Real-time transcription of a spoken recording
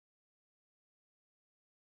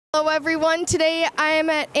Hello everyone, today I am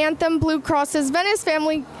at Anthem Blue Cross's Venice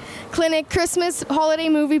Family Clinic Christmas Holiday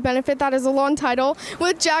Movie Benefit, that is a long title,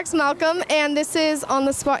 with Jax Malcolm, and this is On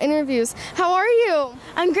the Spot Interviews. How are you?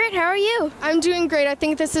 I'm great, how are you? I'm doing great. I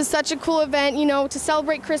think this is such a cool event, to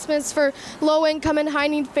celebrate Christmas for low-income and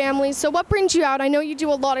high-need families. So what brings you out? I know you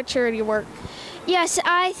do a lot of charity work. Yes,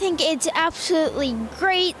 I think it's absolutely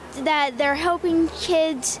great that they're helping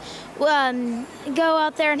kids go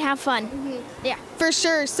out there and have fun. Mm-hmm. Yeah. For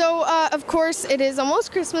sure. So, of course, it is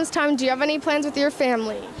almost Christmas time. Do you have any plans with your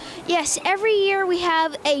family? Yes, every year we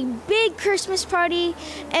have a big Christmas party,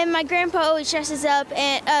 and my grandpa always dresses up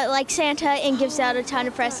and, like Santa and gives out a ton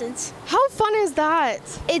of presents. How fun is that?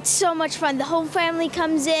 It's so much fun. The whole family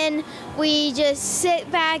comes in, we just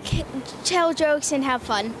sit back, tell jokes, and have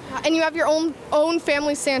fun. And you have your own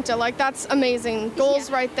family Santa. Like, that's amazing.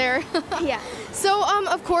 Goals right there. Yeah. So,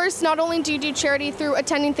 of course, not only do you do charity through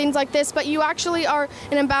attending things like this, but you actually are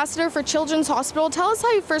an ambassador for Children's Hospital. Tell us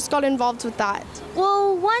how you first got involved with that.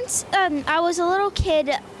 Well, once I was a little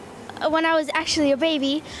kid, when I was actually a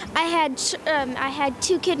baby, I had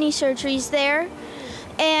 2 kidney surgeries there,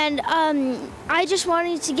 and I just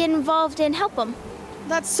wanted to get involved and help them.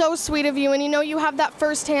 That's so sweet of you, and you have that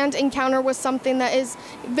first-hand encounter with something that is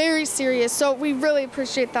very serious, so we really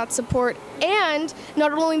appreciate that support. And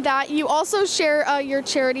not only that, you also share your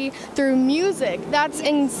charity through music. That's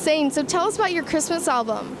insane. So tell us about your Christmas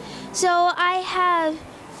album. So I have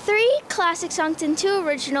 3 classic songs and 2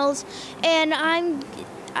 originals, and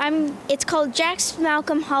it's called Jax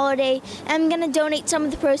Malcolm Holiday, and I'm going to donate some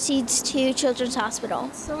of the proceeds to Children's Hospital.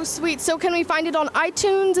 So sweet. So can we find it on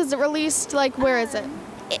iTunes? Is it released? Like, where is it?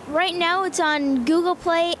 Right now it's on Google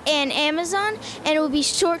Play and Amazon, and it will be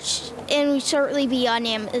shortly be on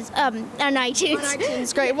iTunes. On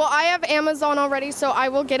iTunes, great. Well, I have Amazon already, so I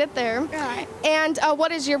will get it there. All right. And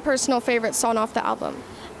what is your personal favorite song off the album?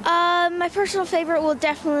 My personal favorite will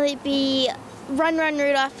definitely be Run, Run,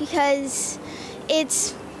 Rudolph, because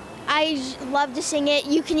I love to sing it.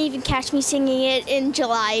 You can even catch me singing it in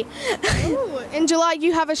July. Ooh, in July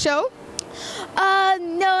you have a show?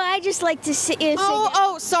 No, I just like to sing it.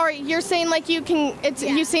 Oh, sorry. You're saying like you can,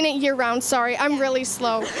 you sing it year round. Sorry, I'm really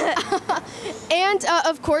slow. And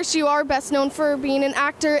of course you are best known for being an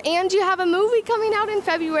actor, and you have a movie coming out in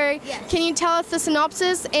February. Yes. Can you tell us the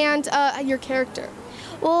synopsis and your character?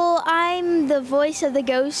 Well, I'm the voice of the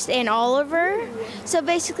ghost in Oliver. So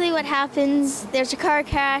basically what happens, there's a car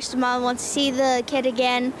crash, the mom wants to see the kid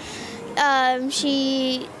again.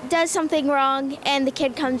 She does something wrong, and the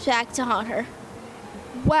kid comes back to haunt her.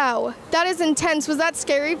 Wow, that is intense. Was that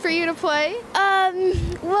scary for you to play?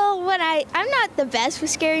 Well, I'm not the best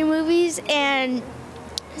with scary movies, and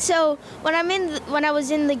so when I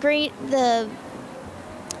was in the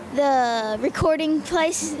recording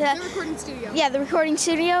place, The recording studio. Yeah, the recording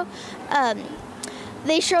studio.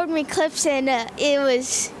 They showed me clips, and it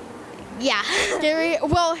was. Yeah. Scary?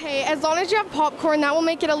 Well, hey, as long as you have popcorn, that will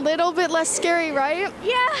make it a little bit less scary, right?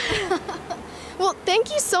 Yeah. Well,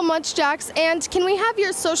 thank you so much, Jax. And can we have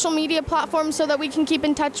your social media platform so that we can keep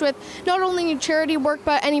in touch with not only your charity work,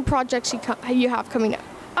 but any projects you have coming up?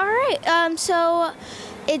 All right. So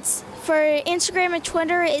it's for Instagram and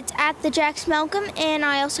Twitter, it's at the Jax Malcolm, and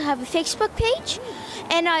I also have a Facebook page.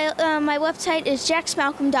 And my website is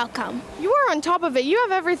jaxmalcolm.com. You are on top of it. You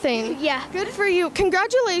have everything. Yeah. Good for you.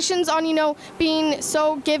 Congratulations on, being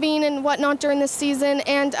so giving and whatnot during this season.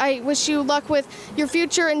 And I wish you luck with your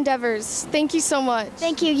future endeavors. Thank you so much.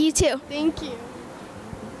 Thank you. You too. Thank you.